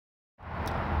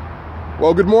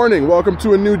Well, good morning. Welcome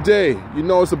to a new day. You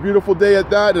know, it's a beautiful day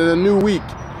at that and a new week.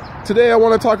 Today I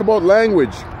want to talk about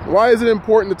language. Why is it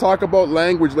important to talk about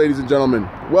language, ladies and gentlemen?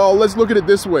 Well, let's look at it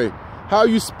this way. How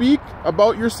you speak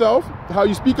about yourself, how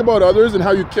you speak about others, and how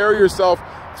you carry yourself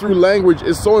through language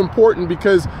is so important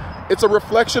because it's a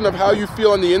reflection of how you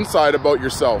feel on the inside about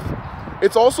yourself.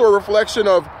 It's also a reflection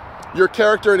of your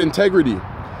character and integrity.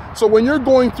 So when you're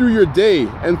going through your day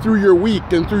and through your week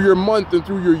and through your month and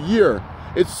through your year,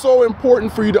 it's so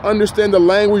important for you to understand the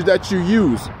language that you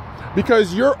use,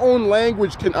 because your own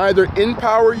language can either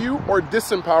empower you or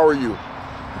disempower you.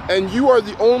 And you are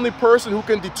the only person who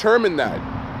can determine that.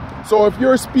 So if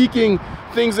you're speaking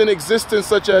things in existence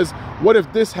such as, what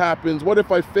if this happens? What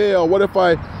if I fail? What if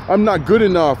I'm not good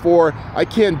enough? Or I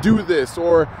can't do this?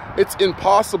 Or it's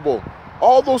impossible?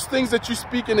 All those things that you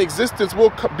speak in existence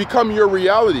will become your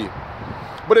reality.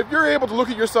 But if you're able to look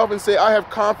at yourself and say, I have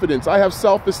confidence, I have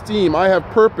self-esteem, I have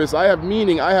purpose, I have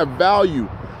meaning, I have value,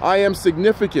 I am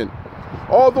significant.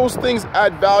 All those things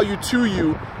add value to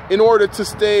you in order to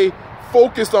stay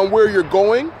focused on where you're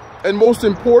going, and most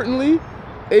importantly,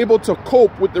 able to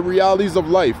cope with the realities of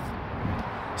life.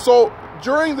 So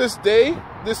during this day,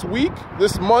 this week,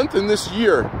 this month, and this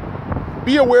year,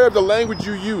 be aware of the language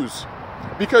you use,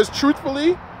 because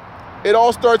truthfully, it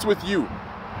all starts with you.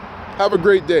 Have a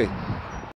great day.